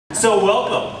So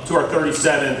welcome to our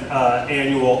 37th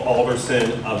annual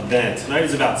Alderson event. Tonight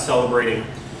is about celebrating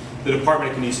the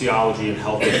Department of Kinesiology and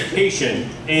Health Education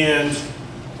and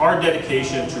our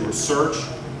dedication to research,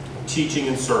 teaching,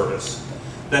 and service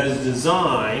that is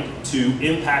designed to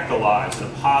impact the lives in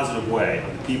a positive way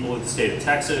of the people of the state of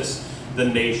Texas, the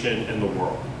nation, and the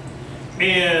world.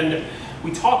 And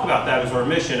we talk about that as our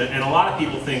mission, and a lot of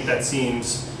people think that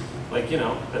seems like, you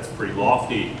know, that's pretty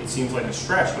lofty. It seems like a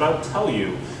stretch, but I will tell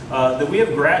you that we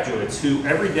have graduates who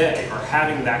every day are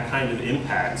having that kind of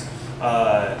impact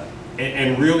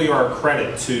and really are a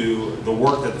credit to the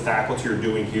work that the faculty are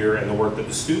doing here and the work that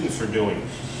the students are doing.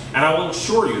 And I will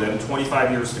assure you that in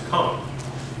 25 years to come,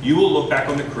 you will look back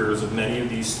on the careers of many of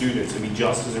these students and be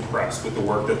just as impressed with the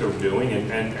work that they're doing,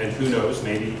 and who knows,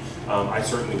 maybe I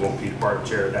certainly won't be department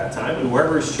chair at that time, and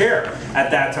whoever is chair at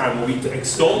that time will be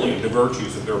extolling the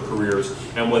virtues of their careers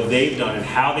and what they've done and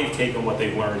how they've taken what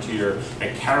they've learned here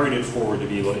and carried it forward to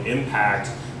be able to impact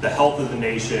the health of the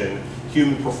nation,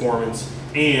 human performance,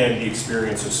 and the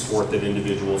experience of sport that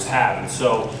individuals have. And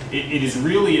so it is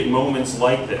really at moments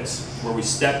like this where we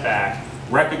step back,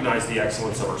 recognize the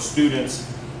excellence of our students,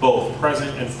 both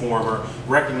present and former,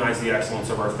 recognize the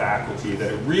excellence of our faculty,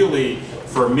 that it really,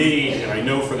 for me, and I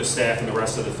know for the staff and the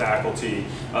rest of the faculty,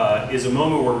 is a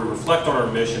moment where we reflect on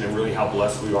our mission and really how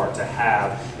blessed we are to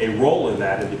have a role in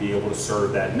that and to be able to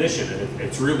serve that mission. And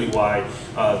it's really why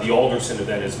the Alderson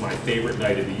event is my favorite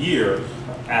night of the year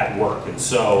at work. And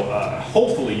so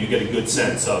hopefully you get a good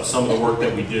sense of some of the work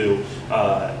that we do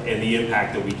and the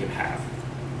impact that we can have.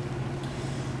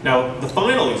 Now, the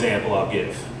final example I'll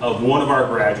give of one of our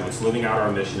graduates living out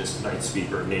our mission is tonight's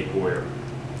speaker, Nate Boyer.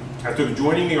 After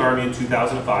joining the Army in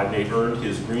 2005, Nate earned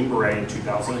his Green Beret in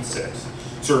 2006,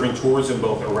 serving tours in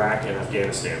both Iraq and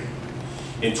Afghanistan.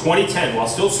 In 2010, while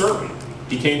still serving,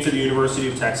 he came to the University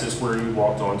of Texas where he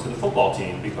walked on to the football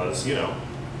team because, you know,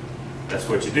 that's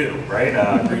what you do,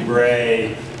 right? Green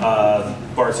Beret,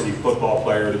 varsity football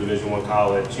player at a Division I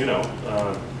college, you know,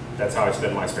 that's how I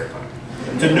spend my spare time.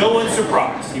 To no one's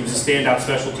surprise, he was a standout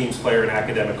special teams player and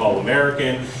academic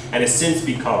All-American, and has since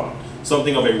become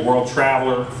something of a world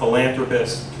traveler,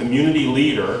 philanthropist, community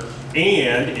leader,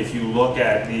 and if you look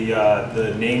at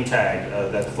the name tag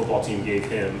that the football team gave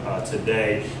him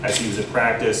today as he was at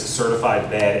practice, a certified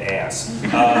badass.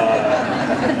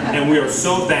 And we are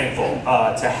so thankful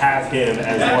to have him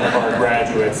as one of our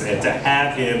graduates and to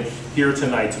have him here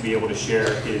tonight to be able to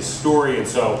share his story. And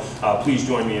so please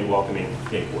join me in welcoming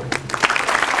Nate Boyer.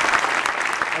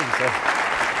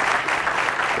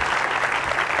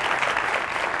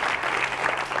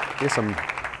 I guess I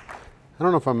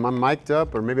don't know if I'm mic'd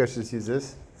up or maybe I should just use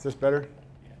this. Is this better?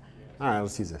 All right,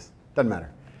 let's use this. Doesn't matter.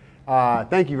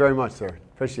 Thank you very much, sir.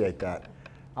 Appreciate that.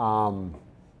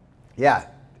 Yeah,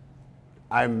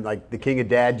 I'm like the king of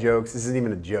dad jokes. This isn't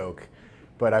even a joke,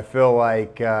 but I feel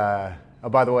like, oh,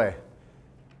 by the way,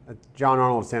 John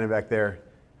Arnold standing back there.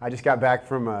 I just got back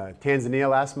from Tanzania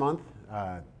last month.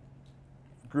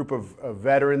 Group of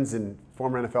veterans and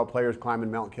former NFL players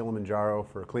climbing Mount Kilimanjaro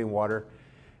for a clean water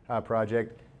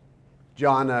project.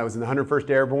 John was in the 101st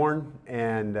Airborne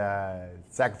and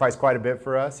sacrificed quite a bit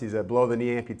for us. He's a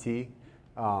below-the-knee amputee.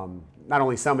 Not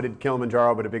only summited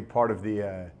Kilimanjaro, but a big part of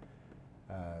the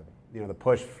the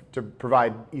push to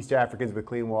provide East Africans with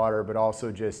clean water, but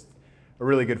also just a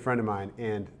really good friend of mine.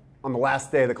 And on the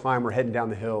last day of the climb, we're heading down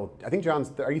the hill. I think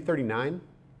John's, are you 39?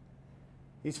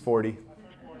 He's 40.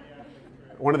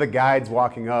 One of the guides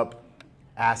walking up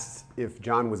asked if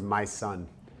John was my son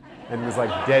and was like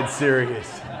dead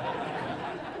serious.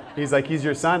 He's like, he's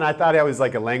your son? I thought it was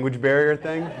like a language barrier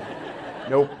thing.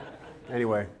 Nope.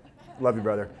 Anyway, love you,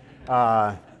 brother.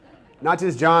 Not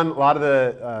just John, a lot of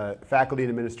the faculty and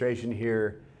administration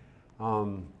here,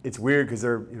 it's weird because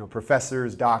they're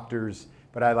professors, doctors,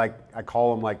 but I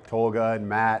call them like Tolga and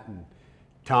Matt and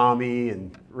Tommy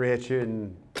and Rich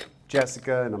and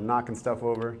Jessica, and I'm knocking stuff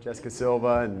over, Jessica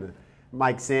Silva and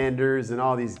Mike Sanders and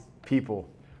all these people,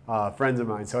 friends of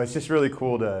mine. So it's just really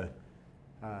cool to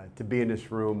be in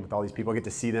this room with all these people. I get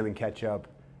to see them and catch up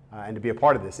and to be a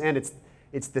part of this. And it's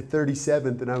the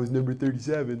 37th, and I was number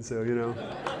 37, so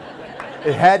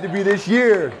it had to be this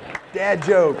year. Dad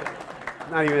joke.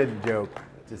 Not even a joke,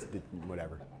 just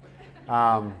whatever.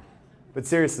 But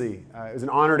seriously, it was an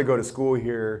honor to go to school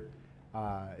here.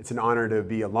 It's an honor to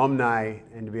be alumni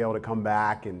and to be able to come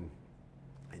back and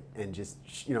just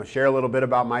share a little bit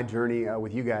about my journey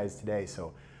with you guys today.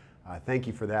 So thank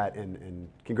you for that, and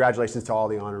congratulations to all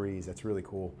the honorees. That's really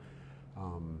cool.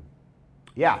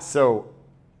 Yeah, so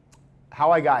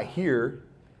how I got here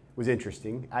was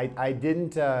interesting. I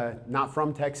didn't, not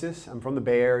from Texas. I'm from the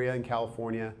Bay Area in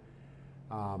California.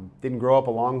 Didn't grow up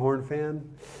a Longhorn fan.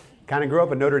 Kind of grew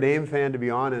up a Notre Dame fan, to be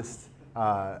honest.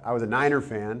 I was a Niner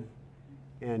fan,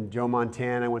 and Joe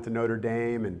Montana went to Notre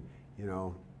Dame, and you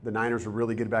know the Niners were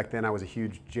really good back then. I was a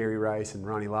huge Jerry Rice and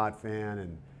Ronnie Lott fan,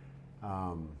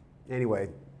 and anyway,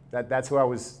 that's who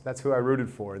I rooted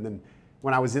for. And then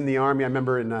when I was in the Army, I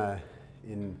remember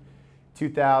in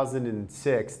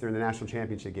 2006 during the national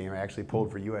championship game, I actually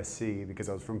pulled for USC because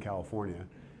I was from California,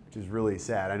 which is really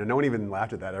sad. I know no one even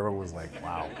laughed at that. Everyone was like,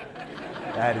 "Wow,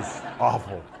 that is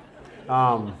awful."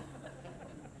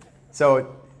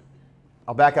 So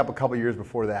I'll back up a couple years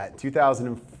before that. In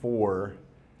 2004,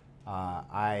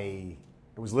 I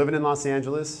was living in Los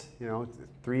Angeles,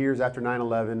 3 years after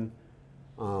 9/11.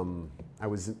 I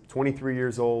was 23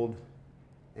 years old,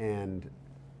 and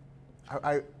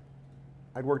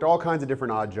I'd worked all kinds of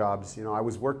different odd jobs. I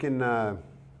was working some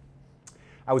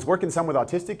with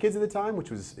autistic kids at the time,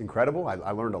 which was incredible.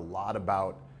 I learned a lot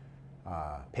about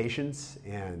patience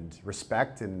and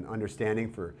respect and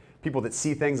understanding for people that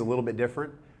see things a little bit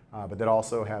different, but that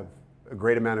also have a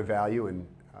great amount of value and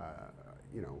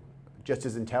just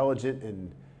as intelligent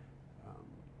and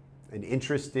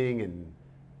interesting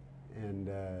and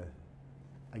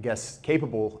I guess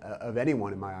capable of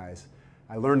anyone in my eyes.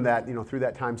 I learned that through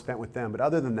that time spent with them. But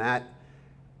other than that,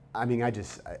 I mean, I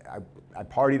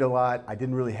partied a lot. I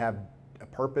didn't really have a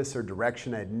purpose or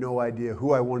direction. I had no idea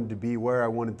who I wanted to be, where I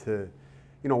wanted to,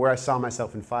 where I saw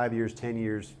myself in 5 years, 10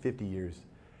 years, 50 years.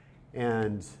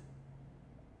 And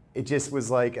it just was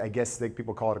like, I guess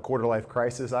people call it a quarter-life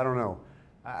crisis. I don't know.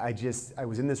 I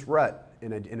was in this rut,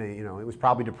 it was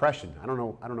probably depression. I don't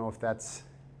know if that's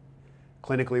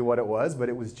clinically what it was, but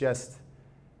it was just,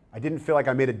 I didn't feel like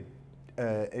I made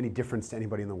any difference to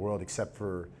anybody in the world except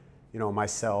for,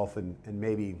 myself and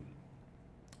maybe,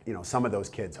 some of those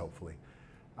kids, hopefully.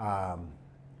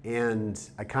 And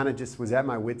I kind of just was at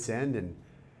my wit's end,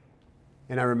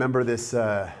 and I remember this,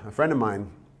 a friend of mine,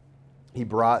 he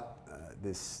brought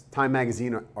this Time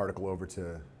magazine article over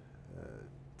to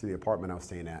the apartment I was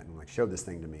staying at and showed this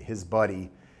thing to me. His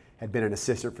buddy had been an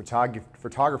assistant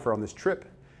photographer on this trip,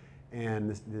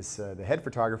 and the head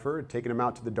photographer had taken him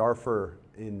out to the Darfur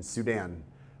in Sudan,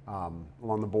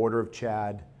 along the border of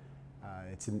Chad.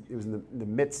 It was in the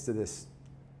midst of this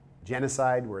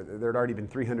genocide where there had already been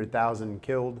 300,000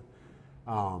 killed,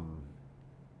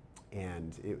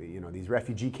 and these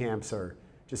refugee camps are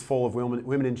just full of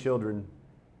women and children.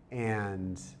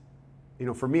 And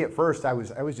for me at first, I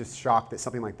was just shocked that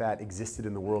something like that existed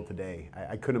in the world today.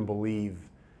 I couldn't believe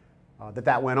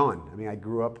that went on. I mean, I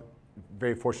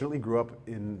very fortunately grew up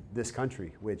in this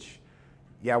country, which,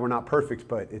 yeah, we're not perfect,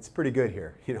 but it's pretty good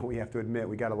here. We have to admit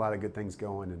we got a lot of good things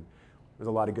going, and there's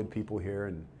a lot of good people here,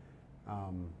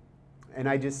 and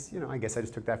I just, I guess I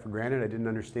just took that for granted. I didn't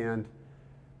understand,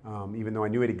 even though I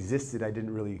knew it existed. I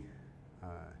didn't really.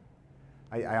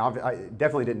 I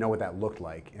definitely didn't know what that looked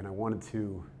like, and I wanted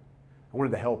to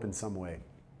help in some way.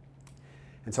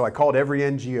 And so I called every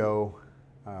NGO,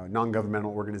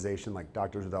 non-governmental organization like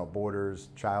Doctors Without Borders,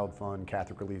 Child Fund,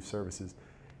 Catholic Relief Services,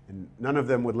 and none of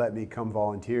them would let me come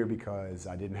volunteer because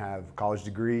I didn't have a college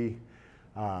degree.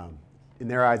 In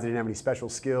their eyes, I didn't have any special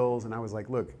skills, and I was like,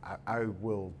 look, I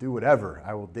will do whatever.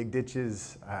 I will dig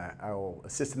ditches. I will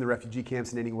assist in the refugee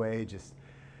camps in any way. Just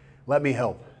let me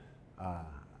help.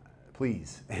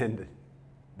 Please. And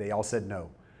they all said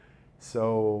no.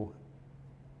 So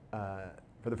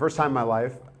for the first time in my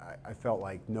life, I felt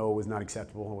like no was not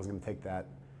acceptable. I wasn't going to take that.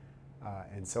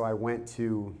 And so I went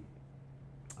to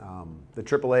the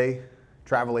AAA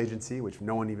travel agency, which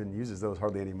no one even uses those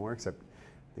hardly anymore, except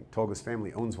I think Tolga's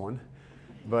family owns one.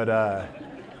 But I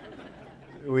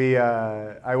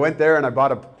went there and I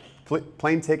bought a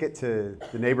plane ticket to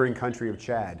the neighboring country of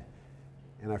Chad.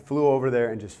 And I flew over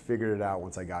there and just figured it out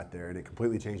once I got there, and it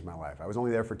completely changed my life. I was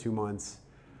only there for 2 months.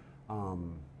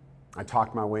 I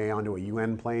talked my way onto a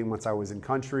UN plane once I was in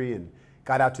country and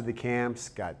got out to the camps,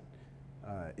 got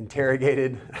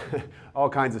interrogated,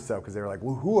 all kinds of stuff, because they were like,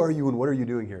 well, who are you and what are you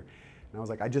doing here? And I was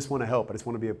like, I just want to help. I just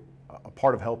want to be a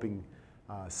part of helping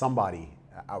somebody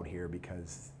out here,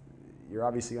 because you're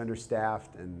obviously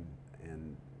understaffed, and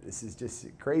this is just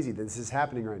crazy that this is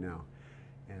happening right now.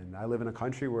 And I live in a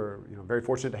country where, very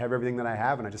fortunate to have everything that I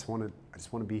have, and I just want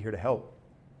to be here to help.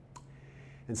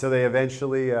 And so they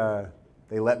eventually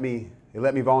they let me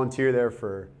volunteer there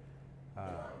for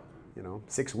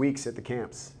 6 weeks at the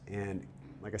camps, and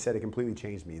like I said, it completely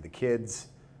changed me. The kids,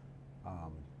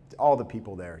 all the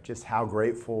people there, just how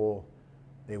grateful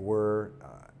they were,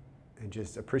 and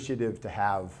just appreciative to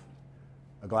have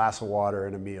a glass of water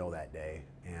and a meal that day,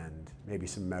 and maybe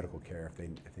some medical care if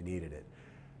they needed it.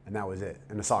 and that was it.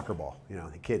 And a soccer ball, you know,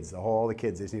 the kids, all the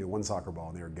kids, they just needed one soccer ball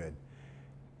and they were good.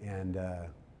 And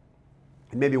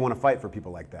it made me want to fight for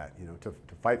people like that, you know, to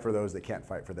fight for those that can't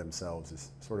fight for themselves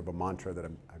is sort of a mantra that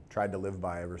I've tried to live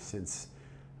by ever since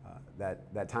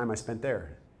that time I spent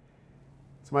there.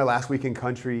 So my last week in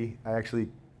country, I actually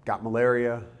got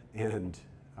malaria and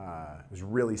was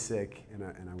really sick, and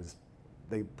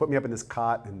they put me up in this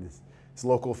cot, and this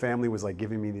local family was like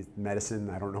giving me this medicine.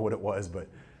 I don't know what it was, but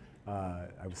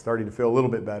I was starting to feel a little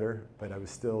bit better, but I was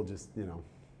still just, you know,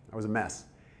 I was a mess.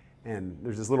 And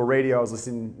there's this little radio I was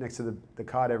listening next to the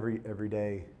cot every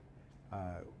day.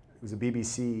 It was a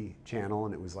BBC channel,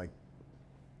 and it was like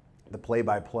the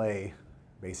play-by-play,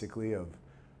 basically, of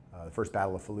the First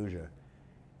Battle of Fallujah.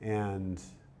 And,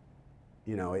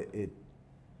 you know,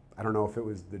 I don't know if it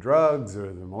was the drugs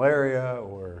or the malaria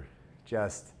or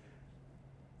just,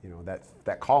 you know,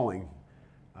 that calling.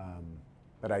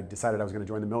 But I decided I was going to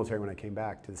join the military when I came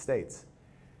back to the States.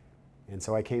 And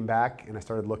so I came back and I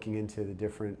started looking into the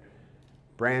different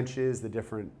branches, the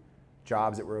different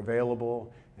jobs that were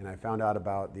available, and I found out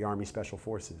about the Army Special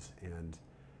Forces. And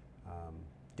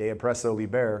De Oppresso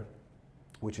Liber,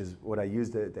 which is what I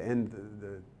used at the end,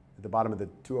 at the bottom of the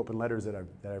 2 open letters that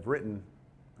I've written,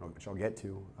 which I'll get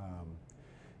to,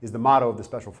 is the motto of the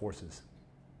Special Forces.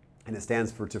 And it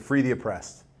stands for to free the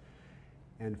oppressed.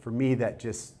 And for me, that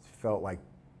just felt like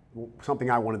something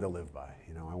I wanted to live by.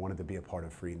 You know, I wanted to be a part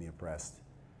of freeing the oppressed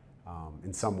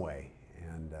in some way.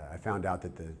 And I found out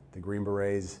that the Green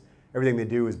Berets, everything they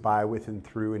do is by, with, and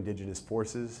through indigenous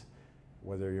forces,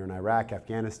 whether you're in Iraq,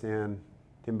 Afghanistan,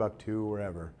 Timbuktu,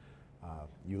 wherever.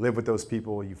 You live with those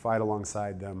people, you fight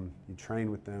alongside them, you train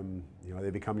with them, you know,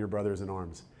 they become your brothers in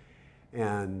arms.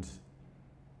 And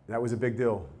that was a big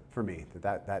deal for me,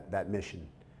 that mission.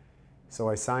 So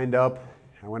I signed up,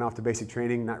 I went off to basic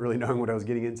training, not really knowing what I was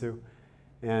getting into.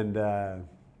 And I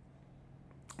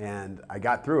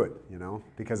got through it, you know,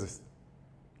 because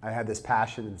I had this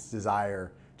passion and this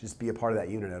desire to just be a part of that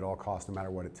unit at all costs, no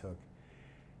matter what it took.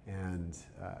 And,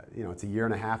 you know, it's a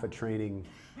 1.5 years of training,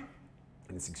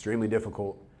 and it's extremely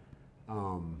difficult.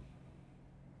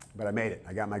 But I made it.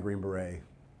 I got my Green Beret,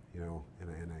 you know,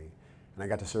 and I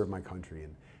got to serve my country.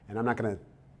 And I'm not going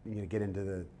to get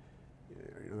into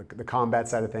the combat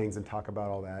side of things and talk about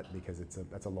all that, because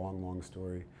that's a long, long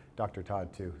story. Dr.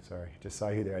 Todd, too. Sorry, just saw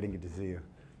you there. I didn't get to see you.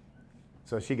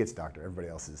 So she gets doctor. Everybody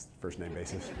else is first name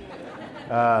basis.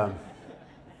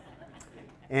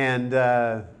 And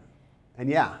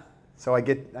yeah, so I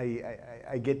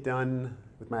get done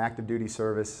with my active duty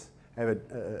service. I have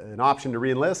an option to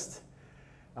re-enlist,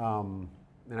 and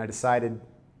I decided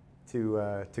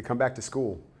to come back to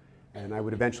school. And I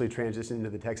would eventually transition into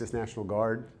the Texas National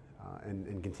Guard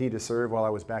and continue to serve while I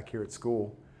was back here at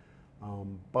school.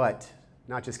 But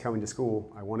not just coming to school,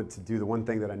 I wanted to do the one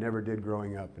thing that I never did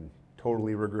growing up and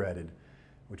totally regretted,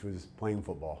 which was playing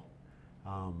football.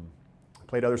 I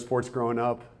played other sports growing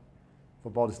up.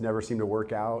 Football just never seemed to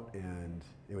work out, and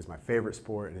it was my favorite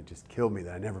sport, and it just killed me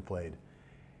that I never played.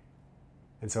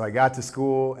 And so I got to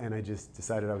school, and I just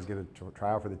decided I was going to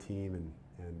try out for the team, and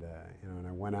you know, and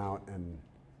I went out, and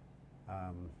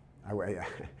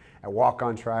I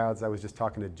walk-on tryouts. I was just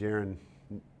talking to Jaron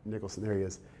Nicholson. There he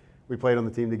is. We played on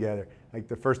the team together. Like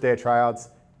the first day of tryouts,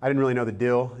 I didn't really know the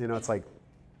deal. You know, it's like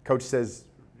coach says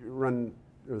run,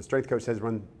 or the strength coach says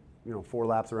run, you know, 4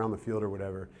 laps around the field or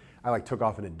whatever. I like took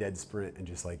off in a dead sprint and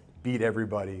just like beat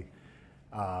everybody,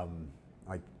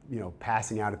 like, you know,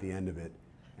 passing out at the end of it.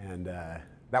 And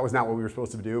that was not what we were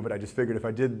supposed to do, but I just figured if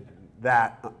I did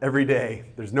that every day,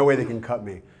 there's no way they can cut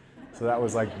me. So that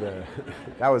was like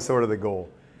that was sort of the goal.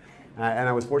 And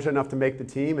I was fortunate enough to make the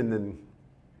team, and then,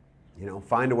 you know,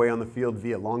 find a way on the field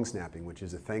via long snapping, which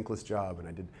is a thankless job. And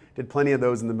I did plenty of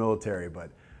those in the military, but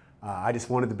I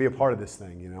just wanted to be a part of this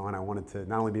thing, you know, and I wanted to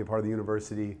not only be a part of the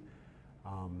university,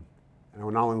 and I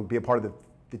would not only be a part of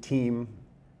the team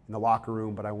in the locker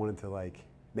room, but I wanted to like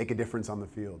make a difference on the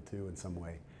field too in some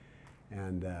way.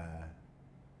 And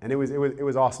it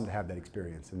was awesome to have that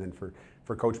experience. And then for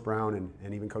Coach Brown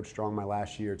and even Coach Strong my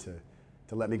last year to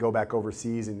let me go back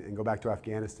overseas and go back to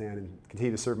Afghanistan and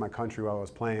continue to serve my country while I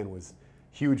was playing was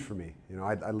huge for me. You know,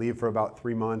 I'd leave for about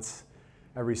 3 months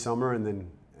every summer and then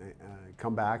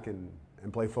come back and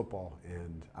play football,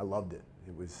 and I loved it.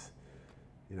 It was,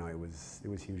 you know, it was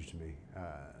huge to me.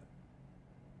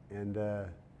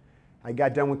 I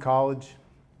got done with college,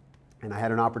 and I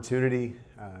had an opportunity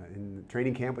in the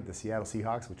training camp with the Seattle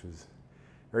Seahawks, which was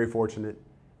very fortunate,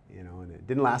 you know, and it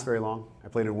didn't last very long. I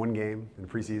played in 1 game, in a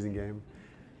preseason game,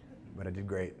 but I did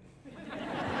great.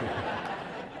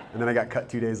 And then I got cut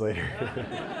 2 days later.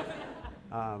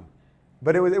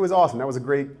 But it was awesome. That was a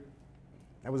great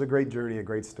that was a great journey, a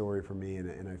great story for me,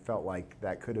 and I felt like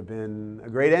that could have been a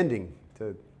great ending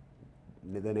to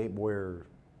the Nate Boyer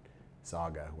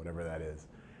saga, whatever that is.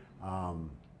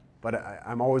 But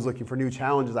I'm always looking for new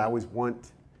challenges. I always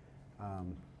want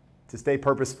to stay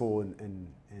purposeful and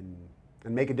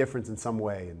make a difference in some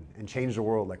way and change the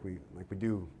world like we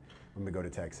do when we go to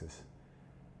Texas.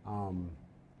 And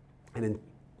in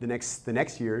the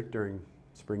next year during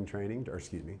spring training, or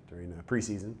excuse me, during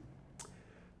preseason,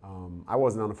 I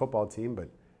wasn't on a football team, but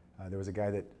there was a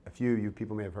guy that a few of you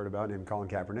people may have heard about named Colin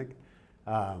Kaepernick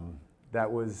that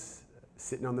was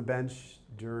sitting on the bench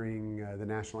during the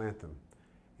national anthem.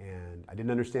 And I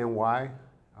didn't understand why.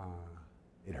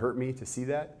 It hurt me to see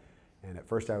that. And at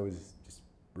first I was just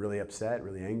really upset,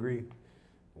 really angry.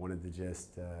 I wanted to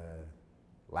just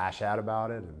lash out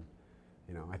about it. And,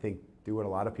 you know, I think do what a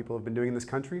lot of people have been doing in this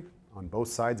country on both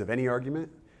sides of any argument.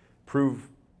 Prove,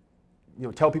 you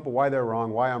know, tell people why they're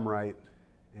wrong, why I'm right,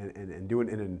 and do it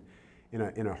in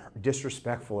a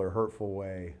disrespectful or hurtful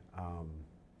way.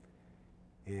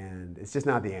 And it's just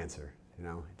not the answer. You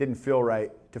know, it didn't feel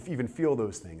right to even feel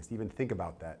those things, to even think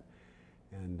about that.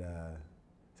 And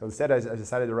so instead, I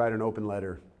decided to write an open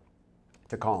letter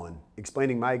to Colin,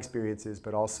 explaining my experiences,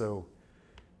 but also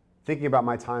thinking about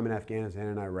my time in Afghanistan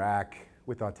and Iraq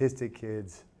with autistic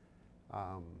kids,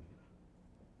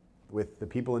 with the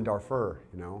people in Darfur,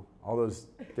 you know, all those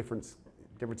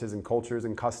differences in cultures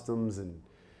and customs and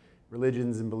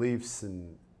religions and beliefs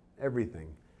and everything.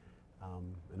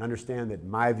 And understand that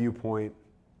my viewpoint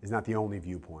is not the only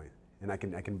viewpoint. And I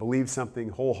can believe something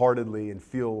wholeheartedly and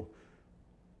feel,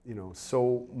 you know,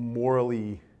 so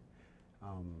morally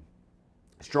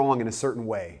strong in a certain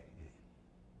way.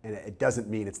 And it doesn't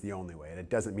mean it's the only way. And it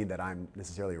doesn't mean that I'm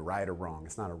necessarily right or wrong.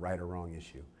 It's not a right or wrong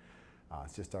issue.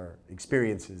 It's just our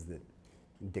experiences that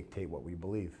dictate what we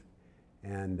believe.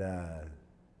 And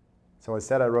so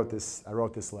instead I wrote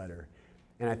this letter.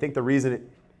 And I think the reason it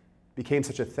became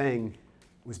such a thing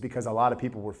was because a lot of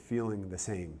people were feeling the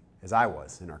same as I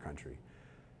was in our country.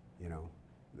 You know,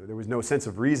 there was no sense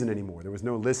of reason anymore. There was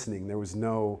no listening. There was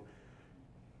no,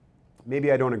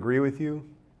 maybe I don't agree with you,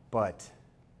 but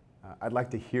I'd like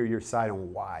to hear your side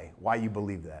on why you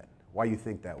believe that, why you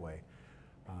think that way.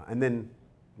 And then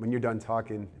when you're done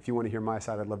talking, if you want to hear my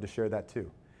side, I'd love to share that too.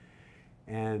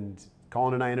 And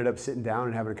Colin and I ended up sitting down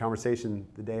and having a conversation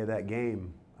the day of that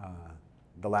game,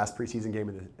 the last preseason game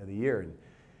of the year. And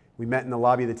we met in the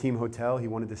lobby of the team hotel. He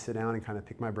wanted to sit down and kind of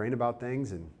pick my brain about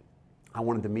things, and I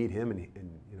wanted to meet him and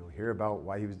you know, hear about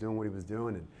why he was doing what he was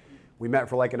doing. And we met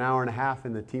for like an hour and a half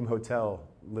in the team hotel,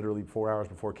 literally 4 hours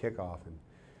before kickoff. And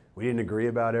we didn't agree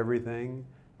about everything,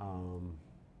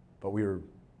 but there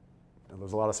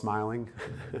was a lot of smiling.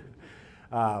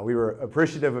 We were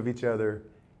appreciative of each other,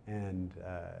 and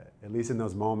at least in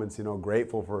those moments, you know,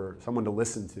 grateful for someone to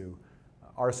listen to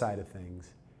our side of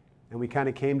things. And we kind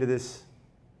of came to this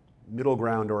middle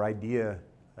ground or idea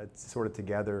sort of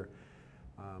together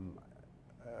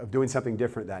of doing something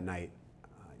different that night.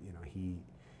 You know, he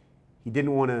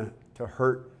didn't want to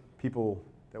hurt people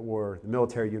that wore the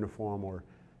military uniform or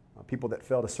people that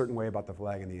felt a certain way about the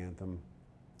flag and the anthem,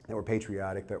 that were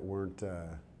patriotic, that were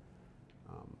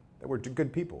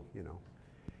good people, you know.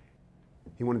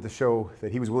 He wanted to show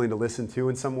that he was willing to listen to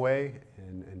in some way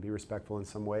and be respectful in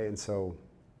some way. And so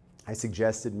I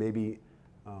suggested maybe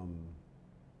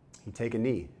he take a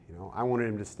knee. You know, I wanted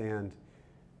him to stand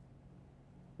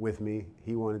with me.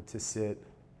 He wanted to sit.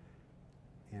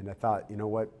 And I thought, you know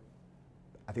what?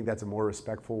 I think that's a more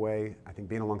respectful way. I think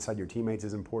being alongside your teammates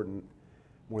is important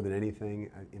more than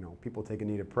anything. You know, people take a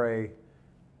knee to pray.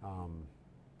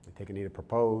 They take a knee to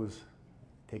propose.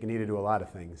 Take a knee to do a lot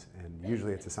of things. And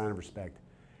usually it's a sign of respect.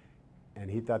 And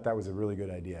he thought that was a really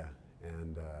good idea.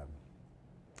 And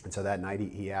so that night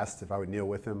he asked if I would kneel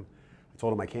with him. I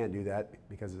told him I can't do that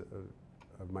because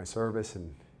of my service,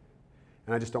 and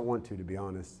I just don't want to be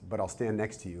honest. But I'll stand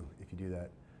next to you if you do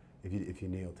that, if you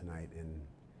kneel tonight.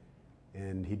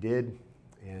 And he did,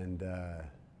 and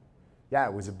yeah,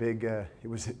 it was a big, it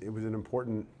was an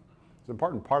important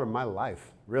part of my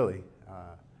life, really.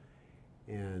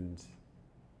 And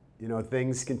you know,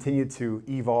 things continue to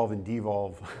evolve and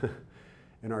devolve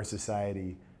in our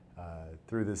society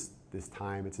through this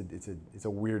time. It's a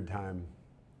weird time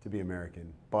to be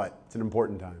American, but it's an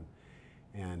important time.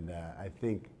 And I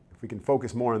think if we can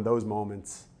focus more on those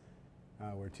moments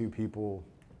where two people,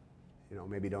 you know,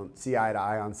 maybe don't see eye to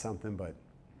eye on something, but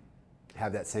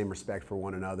have that same respect for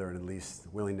one another and at least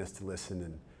willingness to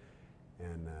listen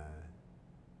and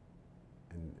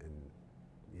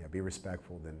yeah, be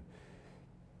respectful, then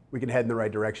we can head in the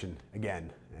right direction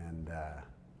again. And I'm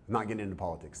not getting into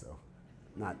politics though.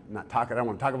 not talk. I don't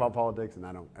want to talk about politics, and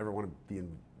I don't ever want to be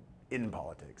in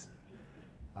politics.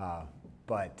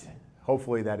 But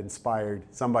hopefully that inspired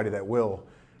somebody that will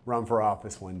run for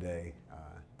office one day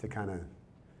to kind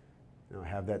of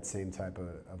have that same type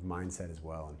of mindset as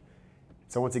well. And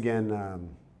so once again,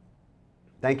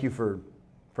 thank you for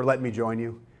letting me join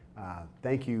you.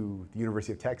 Thank you, the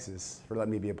University of Texas, for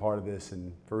letting me be a part of this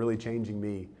and for really changing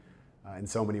me in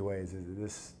so many ways.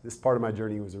 This part of my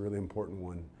journey was a really important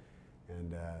one.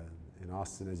 And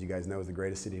Austin, as you guys know, is the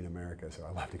greatest city in America, so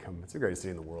I love to come. It's the greatest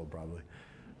city in the world, probably.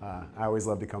 I always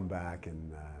love to come back,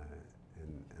 and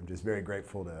I'm just very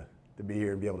grateful to be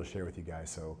here and be able to share with you guys.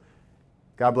 So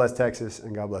God bless Texas,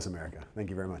 and God bless America.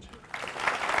 Thank you very much.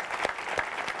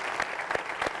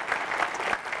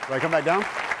 Do I come back down?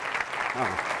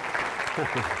 Oh.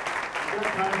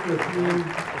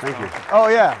 Thank you. Oh,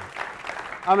 yeah.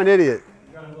 I'm an idiot.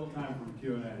 You got a little time for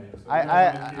Q&A. So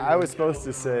I was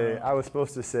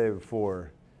supposed to say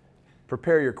before,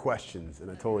 prepare your questions, and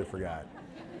I totally forgot.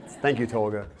 Thank you,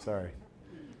 Tolga. Sorry.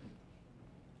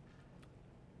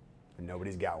 And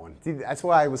nobody's got one. See, that's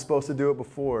why I was supposed to do it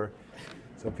before.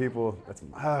 So people,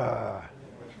 all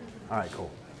right, cool.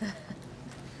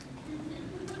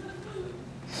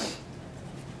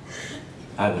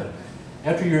 Hi there.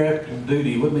 After your active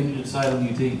duty, what made you decide on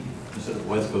UT instead of the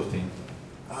West Coast team?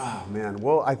 Oh, man.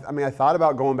 Well, I mean, I thought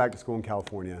about going back to school in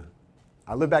California.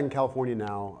 I live back in California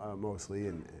now, mostly,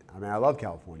 and I mean, I love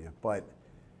California, but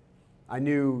I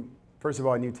knew, first of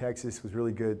all, I knew Texas was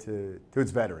really good to its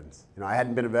veterans. I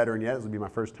hadn't been a veteran yet. This would be my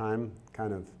first time,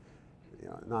 kind of,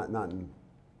 not in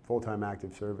full-time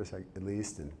active service, at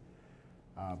least. And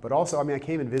but also, I mean, I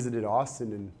came and visited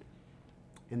Austin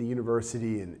in the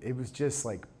university, and it was just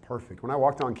like perfect. When I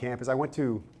walked on campus, I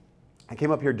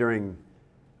came up here during,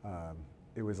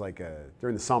 it was like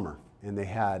during the summer, and they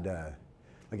had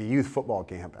like a youth football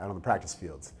camp out on the practice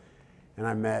fields. And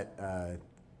I met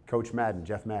Coach Madden,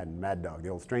 Jeff Madden, Mad Dog, the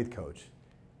old strength coach,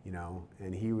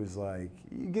 and he was like,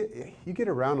 you get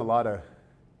around a lot of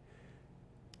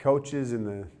coaches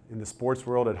in the sports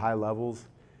world at high levels,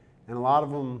 and a lot of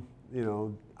them,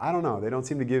 I don't know, they don't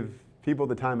seem to give people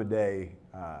the time of day.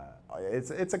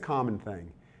 It's a common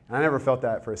thing. And I never felt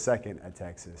that for a second at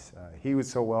Texas. He was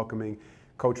so welcoming.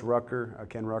 Coach Rucker,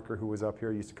 Ken Rucker, who was up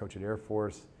here, used to coach at Air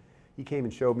Force. He came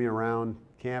and showed me around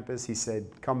campus. He said,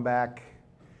 come back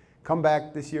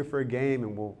this year for a game,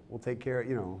 and we'll take care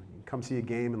of, come see a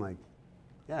game, and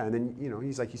yeah. And then,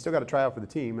 he's like, you still got to try out for the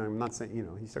team. And I'm not saying,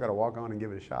 you still got to walk on and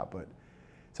give it a shot. But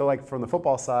so from the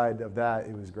football side of that,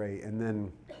 it was great. And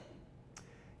then,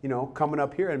 coming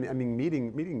up here, I mean,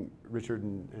 meeting Richard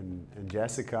and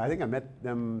Jessica, I think I met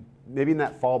them maybe in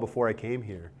that fall before I came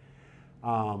here,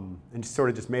 and just sort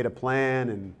of just made a plan,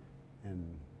 and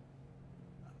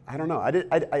I don't know.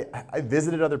 I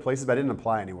visited other places, but I didn't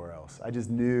apply anywhere else. I just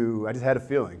had a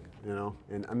feeling,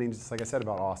 and I mean, just like I said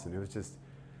about Austin, it's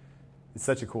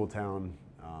such a cool town,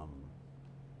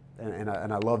 and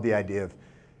I love the idea of,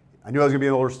 I knew I was gonna be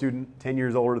an older student, 10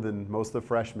 years older than most of the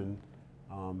freshmen.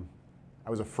 I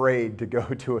was afraid to go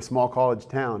to a small college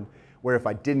town where if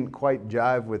I didn't quite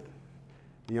jive with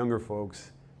the younger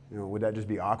folks, would that just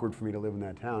be awkward for me to live in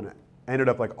that town? I ended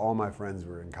up like all my friends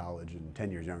were in college and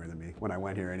 10 years younger than me when I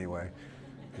went here anyway.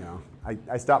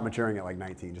 I stopped maturing at like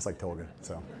 19, just like Tolga.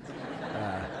 So,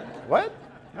 what?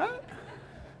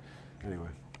 Anyway,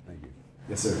 thank you.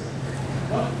 Yes, sir.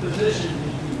 What position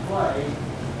did you play,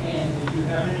 and did you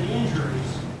have any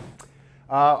injuries?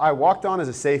 I walked on as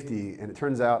a safety, and it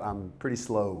turns out I'm pretty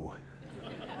slow,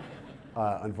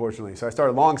 unfortunately. So I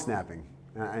started long snapping.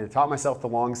 I taught myself to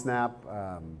long snap,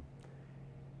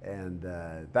 and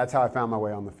that's how I found my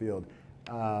way on the field.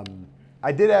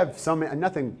 I did have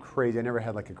nothing crazy. I never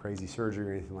had like a crazy surgery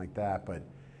or anything like that, but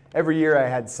every year I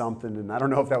had something, and I don't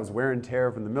know if that was wear and tear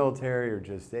from the military or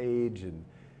just age, and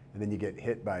then you get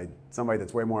hit by somebody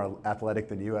that's way more athletic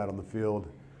than you out on the field.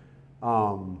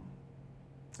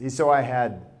 So I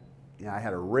had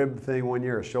a rib thing one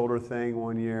year, a shoulder thing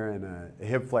one year, and a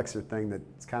hip flexor thing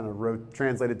that's kind of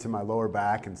translated to my lower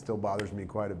back and still bothers me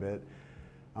quite a bit.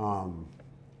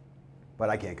 But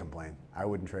I can't complain. I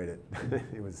wouldn't trade it.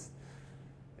 It was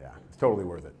totally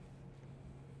worth it.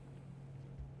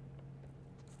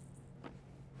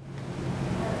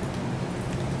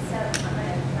 So I'm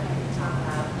going to talk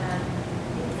about,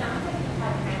 it sounds like you've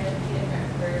had kind of two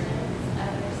different versions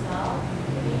of yourself.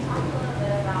 Can you talk a little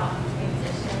bit about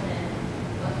transition and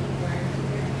what you learned through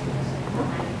your transition and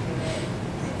how you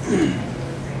do it?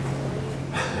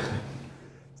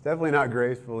 It's definitely not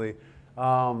gracefully.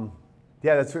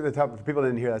 Yeah, that's really the top. For people that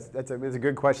didn't hear, that's a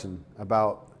good question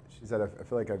about. She said, I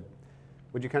feel like I've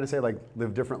would you kind of say, like,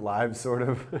 live different lives, sort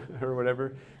of, or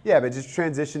whatever? Yeah, but just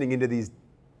transitioning into these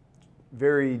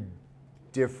very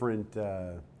different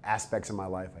aspects of my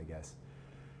life, I guess.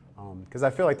 Because I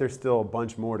feel like there's still a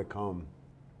bunch more to come.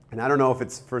 And I don't know if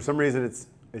it's, for some reason,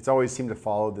 it's always seemed to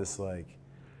follow this, like,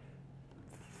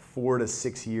 4 to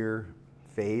 6 year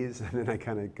phase, and then I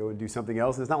kind of go and do something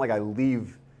else. And it's not like I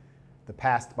leave the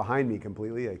past behind me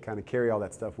completely. I kind of carry all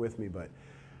that stuff with me, but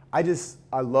I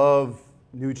love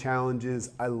new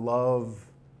challenges. I love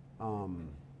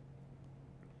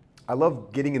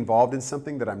getting involved in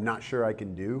something that I'm not sure I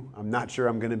can do. I'm not sure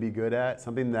I'm going to be good at,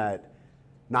 something that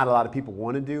not a lot of people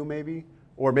want to do, maybe,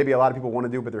 or maybe a lot of people want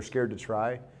to do, but they're scared to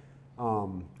try.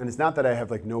 And it's not that I have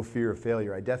like no fear of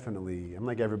failure. I'm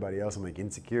like everybody else. I'm like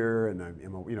insecure, and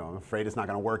I'm afraid it's not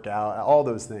going to work out. All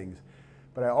those things.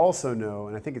 But I also know,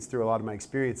 and I think it's through a lot of my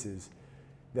experiences,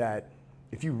 that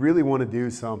if you really want to do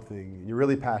something and you're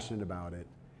really passionate about it,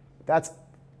 that's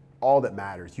all that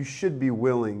matters. You should be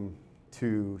willing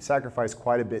to sacrifice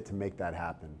quite a bit to make that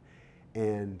happen,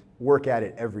 and work at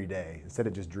it every day instead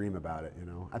of just dream about it.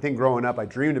 I think growing up, I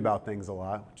dreamed about things a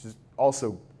lot, which is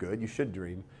also good. You should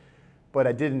dream. But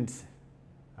I didn't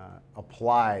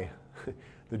apply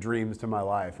the dreams to my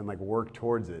life and like work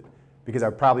towards it because I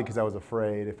was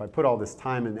afraid if I put all this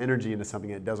time and energy into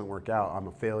something and it doesn't work out, I'm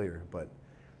a failure. But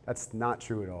that's not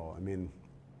true at all. I mean,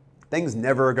 things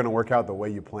never are going to work out the way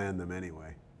you plan them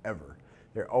anyway, ever.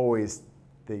 They're always,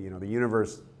 the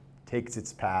universe takes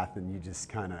its path and you just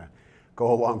kind of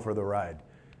go along for the ride.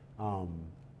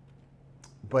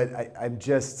 But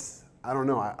I don't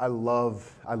know. I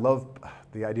love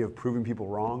the idea of proving people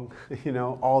wrong.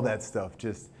 All that stuff.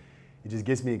 It just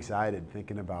gets me excited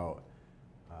thinking about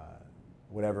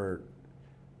whatever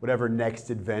next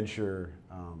adventure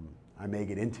I may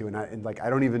get into. And I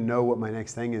don't even know what my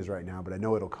next thing is right now, but I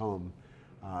know it'll come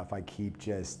if I keep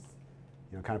just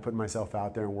kind of putting myself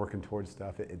out there and working towards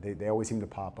stuff. They always seem to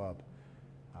pop up.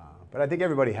 But I think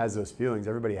everybody has those feelings.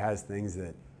 Everybody has things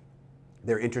that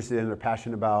they're interested in, they're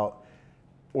passionate about.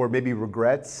 Or maybe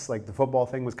regrets, like the football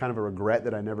thing was kind of a regret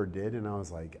that I never did, and I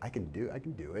was like, I can do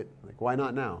it. Like, why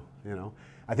not now?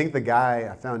 I think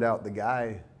I found out the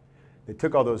guy that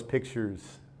took all those pictures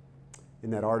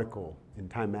in that article in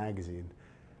Time magazine,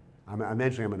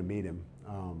 eventually I'm going to meet him.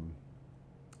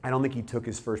 I don't think he took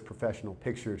his first professional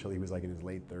picture until he was like in his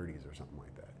late 30s or something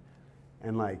like that.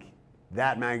 And like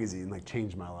that magazine like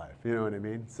changed my life, you know what I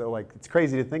mean? So like it's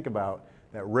crazy to think about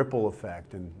that ripple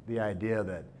effect and the idea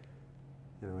that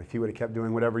if he would have kept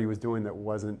doing whatever he was doing that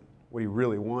wasn't what he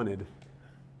really wanted,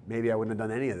 maybe I wouldn't have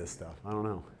done any of this stuff. I don't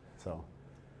know. So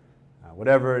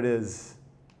whatever it is,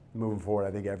 moving forward,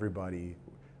 I think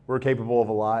we're capable of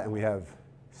a lot, and we have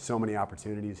so many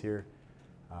opportunities here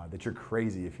that you're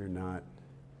crazy if you're not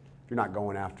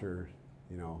going after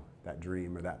that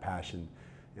dream or that passion.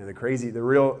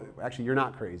 Actually, you're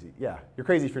not crazy. Yeah, you're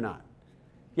crazy if you're not.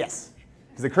 Yes.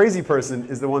 Because the crazy person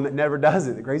is the one that never does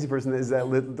it. The crazy person is the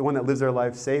one that lives their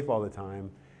life safe all the time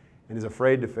and is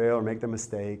afraid to fail or make the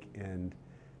mistake, and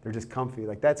they're just comfy.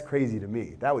 Like, that's crazy to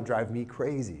me. That would drive me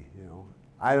crazy.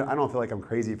 I don't feel like I'm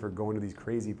crazy for going to these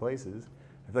crazy places.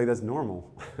 I feel like that's normal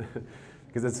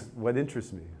because that's what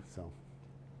interests me. So,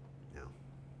 yeah.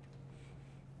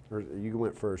 Or you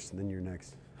went first, and then you're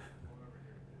next.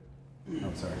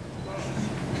 Oh, sorry.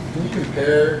 Can you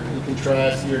compare and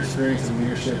contrast your experience of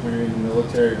leadership when you're in the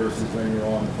military versus when you're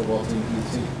on the football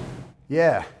team?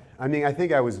 Yeah, I mean, I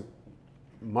think I was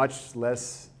much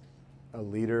less a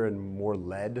leader and more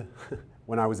led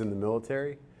when I was in the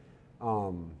military.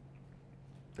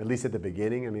 At least at the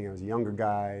beginning. I mean, I was a younger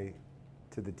guy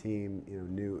to the team,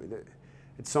 new.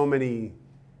 It's so many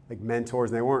like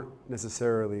mentors, and they weren't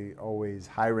necessarily always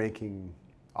high-ranking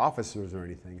officers or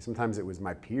anything. Sometimes it was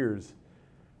my peers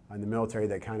in the military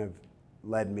that kind of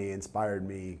led me, inspired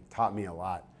me, taught me a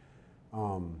lot.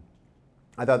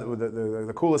 I thought that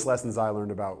the coolest lessons I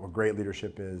learned about what great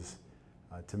leadership is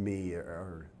to me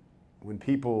are when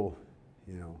people,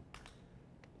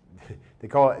 they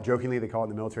call it, jokingly, they call it in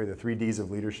the military the 3 Ds of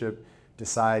leadership: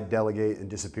 decide, delegate, and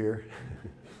disappear.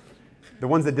 The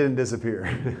ones that didn't disappear,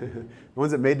 the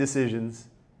ones that made decisions,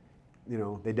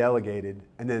 they delegated,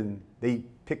 and then they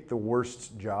picked the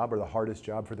worst job or the hardest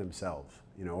job for themselves,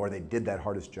 or they did that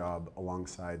hardest job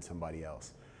alongside somebody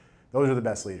else. Those are the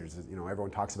best leaders. Everyone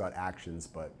talks about actions,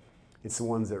 but it's the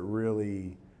ones that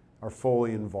really are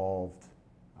fully involved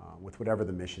with whatever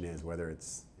the mission is, whether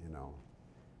it's,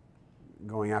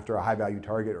 going after a high-value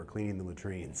target or cleaning the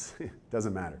latrines.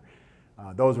 Doesn't matter.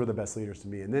 Those were the best leaders to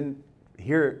me. And then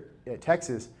here at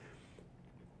Texas,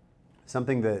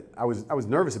 something that I was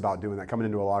nervous about doing that, coming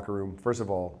into a locker room. First of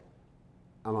all,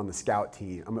 I'm on the scout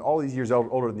team. I'm all these years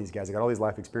older than these guys. I got all these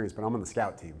life experience, but I'm on the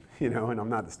scout team, you know, and I'm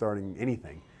not starting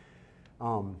anything.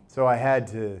 So I had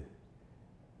to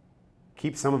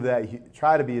keep some of that,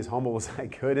 try to be as humble as I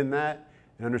could in that,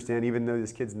 and understand even though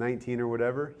this kid's 19 or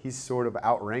whatever, he sort of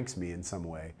outranks me in some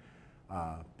way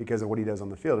because of what he does on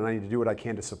the field. And I need to do what I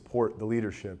can to support the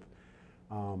leadership.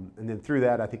 And then through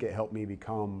that, I think it helped me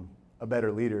become a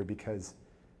better leader because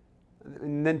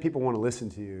and then people want to listen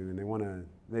to you and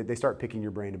they start picking your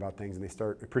brain about things and they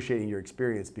start appreciating your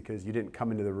experience because you didn't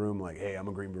come into the room like, hey, I'm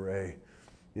a Green Beret.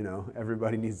 You know,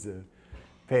 everybody needs to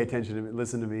pay attention to me,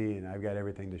 listen to me, and I've got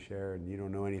everything to share and you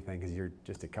don't know anything because you're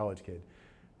just a college kid.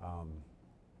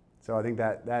 So I think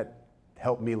that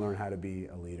helped me learn how to be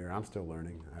a leader. I'm still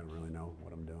learning. I don't really know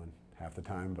what I'm doing half the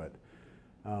time, but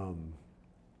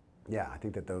yeah, I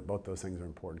think that both those things are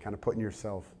important. Kind of putting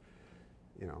yourself,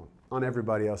 you know, on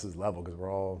everybody else's level because we're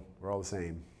all the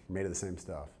same, made of the same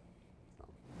stuff. So.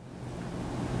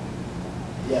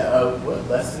 Yeah, what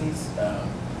lessons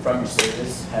from your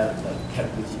service have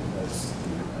kept with you the most?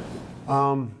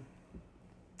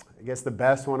 I guess the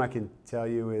best one I can tell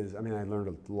you is, I mean, I learned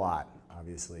a lot,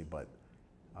 obviously, but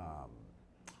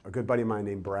a good buddy of mine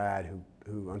named Brad,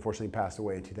 who unfortunately passed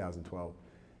away in 2012.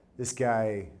 This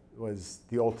guy was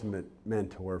the ultimate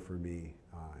mentor for me.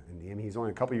 And he's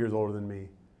only a couple years older than me.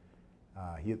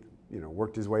 He had,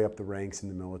 worked his way up the ranks in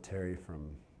the military from,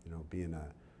 being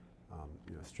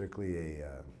strictly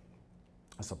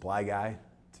a supply guy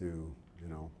to,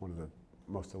 one of the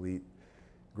most elite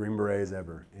Green Berets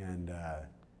ever. And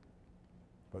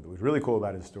but what was really cool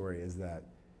about his story is that,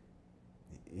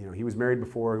 he was married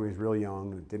before, he was real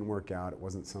young, it didn't work out, it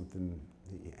wasn't something,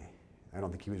 I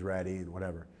don't think he was ready and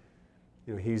whatever.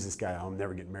 He's this guy, I'm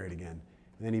never getting married again.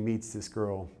 And then he meets this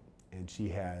girl and she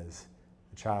has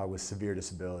a child with severe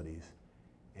disabilities.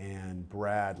 And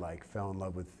Brad fell in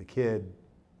love with the kid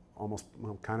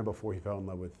kind of before he fell in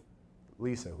love with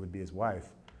Lisa, who would be his wife.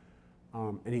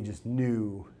 And he just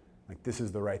knew, this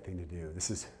is the right thing to do.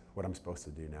 This is what I'm supposed to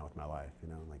do now with my life,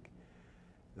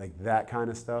 like that kind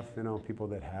of stuff, people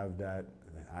that have that,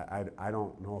 I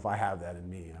don't know if I have that in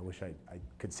me. I wish I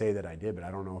could say that I did, but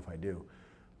I don't know if I do.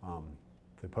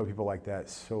 To put people like that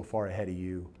so far ahead of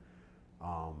you,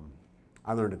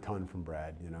 I learned a ton from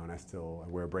Brad, and I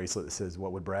wear a bracelet that says,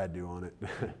 what would Brad do on it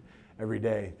every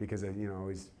day, because I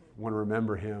always want to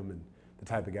remember him and the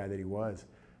type of guy that he was.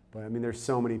 But I mean, there's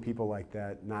so many people like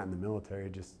that, not in the military,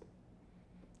 just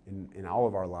in all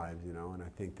of our lives, and I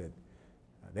think that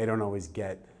they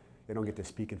don't get to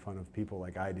speak in front of people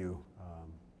like I do.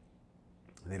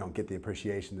 They don't get the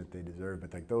appreciation that they deserve,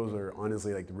 but those are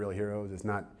honestly the real heroes. It's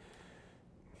not,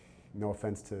 no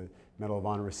offense to Medal of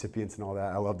Honor recipients and all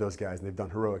that. I love those guys and they've done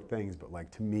heroic things, but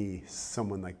to me,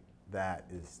 someone like that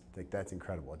is that's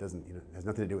incredible. It doesn't, it has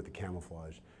nothing to do with the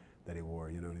camouflage that he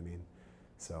wore, you know what I mean?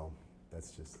 So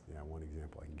that's just, one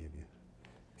example I can give you.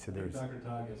 So there's Dr.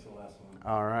 Todd gets the last one.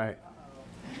 All right.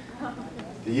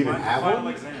 Do you even have final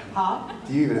one? exam. Huh?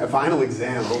 Do you even a final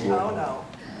exam? Oh boy. No.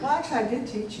 Well, actually, I did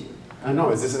teach you. I know.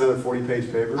 Is this another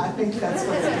 40-page paper? I think that's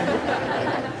what's in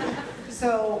it.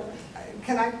 So,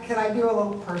 can I do a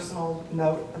little personal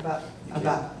note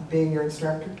about being your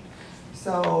instructor?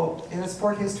 So, in a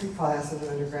sport history class as an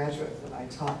undergraduate that I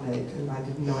taught Nate, and I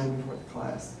didn't know him before the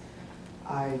class,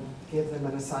 I give them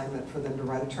an assignment for them to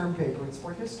write a term paper in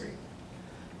sport history.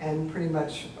 And pretty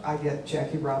much I get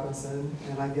Jackie Robinson,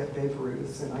 and I get Babe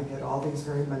Ruth, and I get all these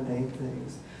very mundane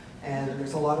things. And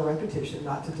there's a lot of repetition,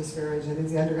 not to disparage any of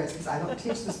the undergrads, because I don't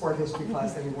teach the sport history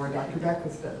class anymore, Dr.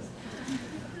 Beckwith does.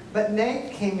 But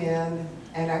Nate came in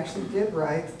and actually did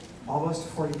write almost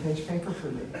a 40-page paper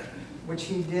for me, which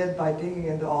he did by digging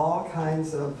into all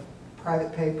kinds of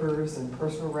private papers and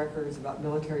personal records about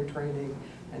military training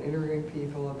and interviewing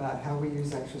people about how we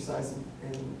use exercise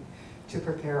to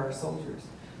prepare our soldiers.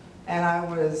 And I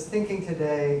was thinking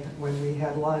today when we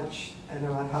had lunch and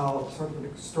about how sort of an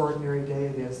extraordinary day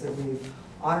it is that we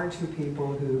honor two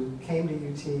people who came to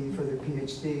UT for their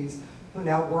PhDs, who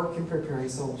now work in preparing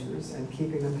soldiers and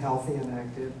keeping them healthy and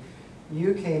active.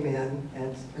 You came in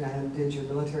and did your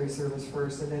military service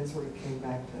first and then sort of came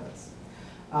back to us.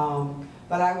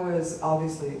 But I was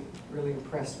obviously really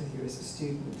impressed with you as a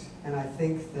student, and I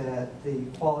think that the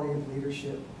quality of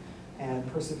leadership and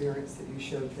perseverance that you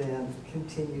showed then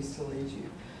continues to lead you.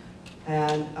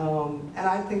 And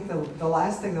I think the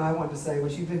last thing that I wanted to say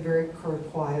was you've been very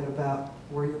quiet about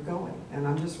where you're going. And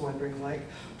I'm just wondering,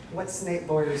 what's Nate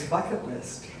Boyer's bucket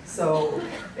list? So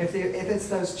if it's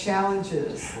those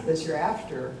challenges that you're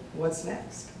after, what's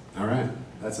next? All right,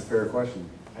 that's a fair question.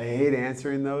 I hate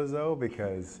answering those though,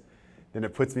 because then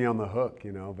it puts me on the hook,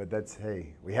 but that's,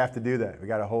 hey, we have to do that. We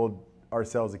got to hold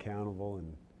ourselves accountable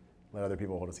and let other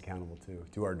people hold us accountable too,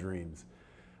 to our dreams.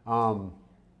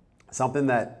 Something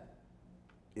that,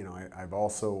 you know, I've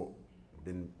also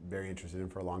been very interested in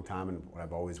for a long time, and what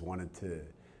I've always wanted to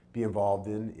be involved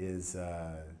in is,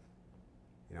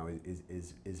 you know,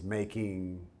 is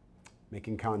making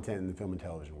content in the film and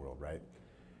television world, right?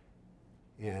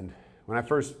 And when I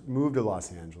first moved to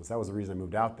Los Angeles, that was the reason I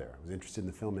moved out there. I was interested in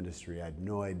the film industry. I had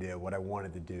no idea what I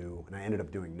wanted to do, and I ended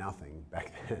up doing nothing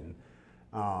back then.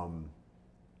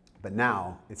 But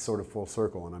now it's sort of full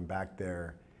circle, and I'm back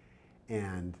there.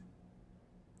 And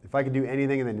if I could do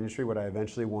anything in that industry, what I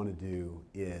eventually want to do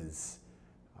is,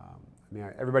 I mean,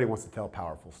 everybody wants to tell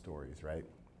powerful stories, right?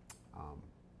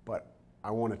 But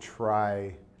I want to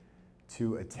try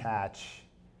to attach,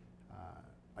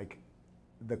 like,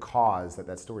 the cause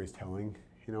that story is telling,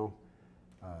 you know.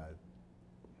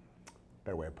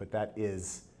 Better way to put that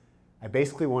is, I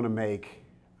basically want to make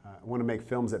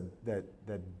films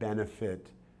that benefit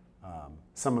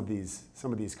some of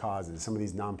these causes, some of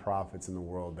these nonprofits in the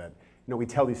world that, you know, we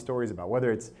tell these stories about.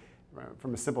 Whether it's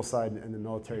from a simple side in the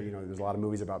military, you know, there's a lot of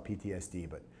movies about PTSD,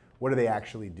 but what are they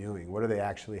actually doing? What are they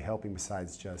actually helping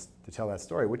besides just to tell that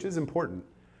story, which is important.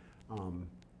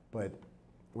 But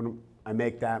when I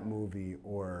make that movie,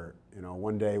 or, you know,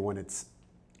 one day when it's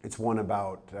one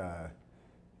about,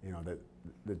 you know,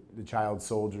 the child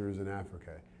soldiers in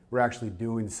Africa, we're actually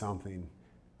doing something.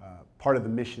 Part of the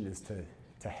mission is to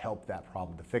help that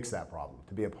problem, to fix that problem,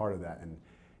 to be a part of that. And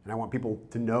I want people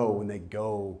to know when they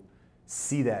go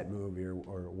see that movie or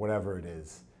whatever it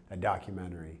is, that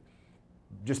documentary,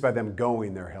 just by them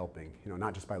going, they're helping. You know,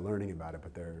 not just by learning about it,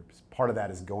 but part of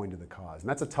that is going to the cause. And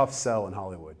that's a tough sell in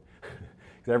Hollywood,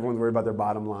 because everyone's worried about their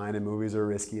bottom line, and movies are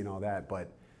risky and all that.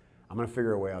 But I'm going to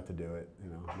figure a way out to do it.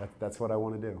 You know, that's what I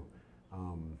want to do,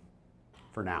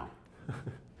 for now.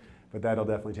 But that'll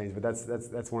definitely change. But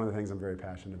that's one of the things I'm very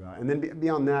passionate about. And then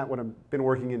beyond that, what I've been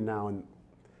working in now, and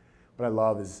what I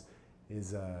love is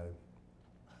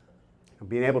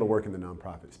being able to work in the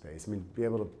nonprofit space. I mean, be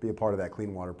able to be a part of that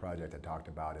clean water project I talked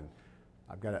about. And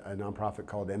I've got a nonprofit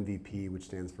called MVP, which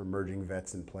stands for Merging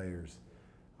Vets and Players.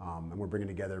 And we're bringing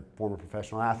together former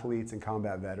professional athletes and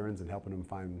combat veterans and helping them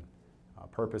find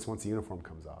purpose once the uniform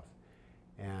comes off.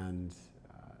 And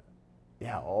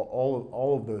yeah,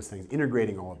 all of those things,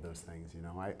 integrating all of those things. You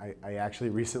know, I actually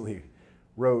recently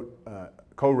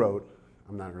co-wrote.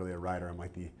 I'm not really a writer. I'm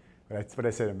like but that's what I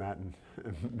said to Matt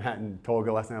and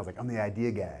Tolga last night. I was like, I'm the idea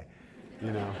guy.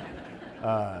 You know,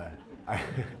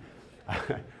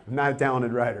 I'm not a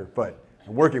talented writer, but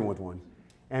I'm working with one.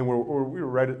 And we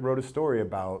wrote a story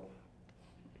about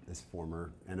this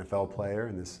former NFL player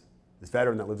and this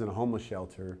veteran that lives in a homeless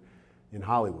shelter in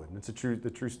Hollywood. And it's the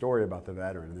true story about the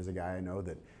veteran. And there's a guy I know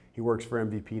that he works for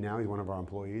MVP now. He's one of our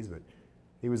employees, but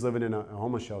he was living in a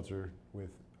homeless shelter with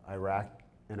Iraq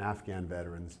and Afghan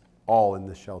veterans, all in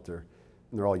this shelter.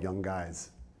 And they're all young guys.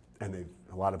 And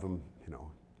a lot of them, you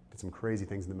know, did some crazy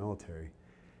things in the military.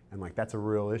 And like, that's a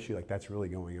real issue. Like, that's really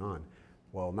going on.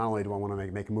 Well, not only do I want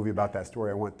to make a movie about that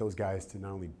story, I want those guys to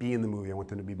not only be in the movie, I want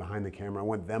them to be behind the camera. I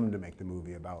want them to make the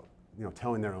movie about, you know,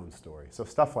 telling their own story. So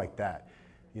stuff like that.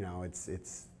 You know,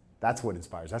 that's what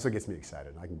inspires. That's what gets me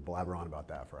excited. I can blabber on about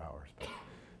that for hours. But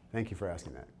thank you for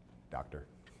asking that, Doctor.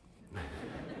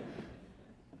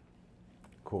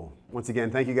 Cool. Once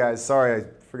again, thank you guys. Sorry, I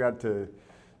forgot to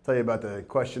tell you about the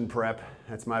question prep.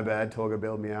 That's my bad. Tolga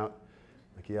bailed me out,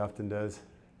 like he often does.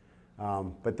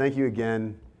 But thank you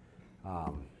again.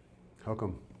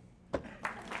 Welcome.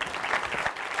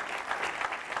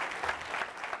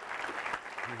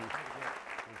 Mm-hmm.